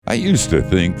I used to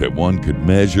think that one could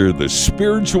measure the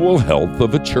spiritual health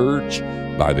of a church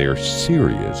by their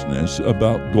seriousness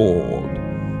about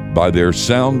God, by their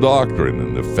sound doctrine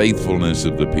and the faithfulness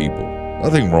of the people.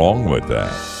 Nothing wrong with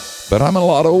that. But I'm a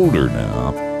lot older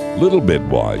now, a little bit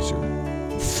wiser.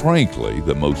 Frankly,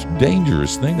 the most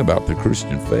dangerous thing about the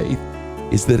Christian faith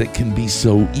is that it can be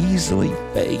so easily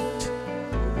faked.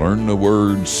 Learn the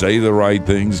word, say the right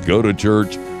things, go to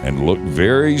church, and look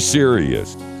very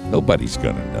serious. Nobody's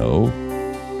going to know.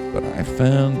 But I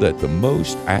found that the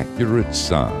most accurate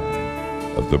sign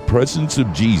of the presence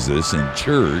of Jesus in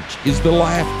church is the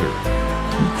laughter.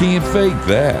 You can't fake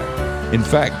that. In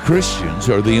fact, Christians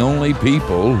are the only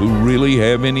people who really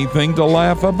have anything to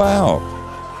laugh about.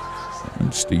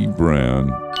 I'm Steve Brown.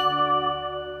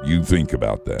 You think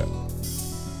about that.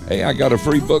 Hey, I got a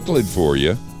free booklet for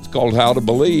you. It's called How to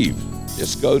Believe.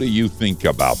 Just go to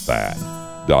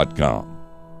youthinkaboutthat.com.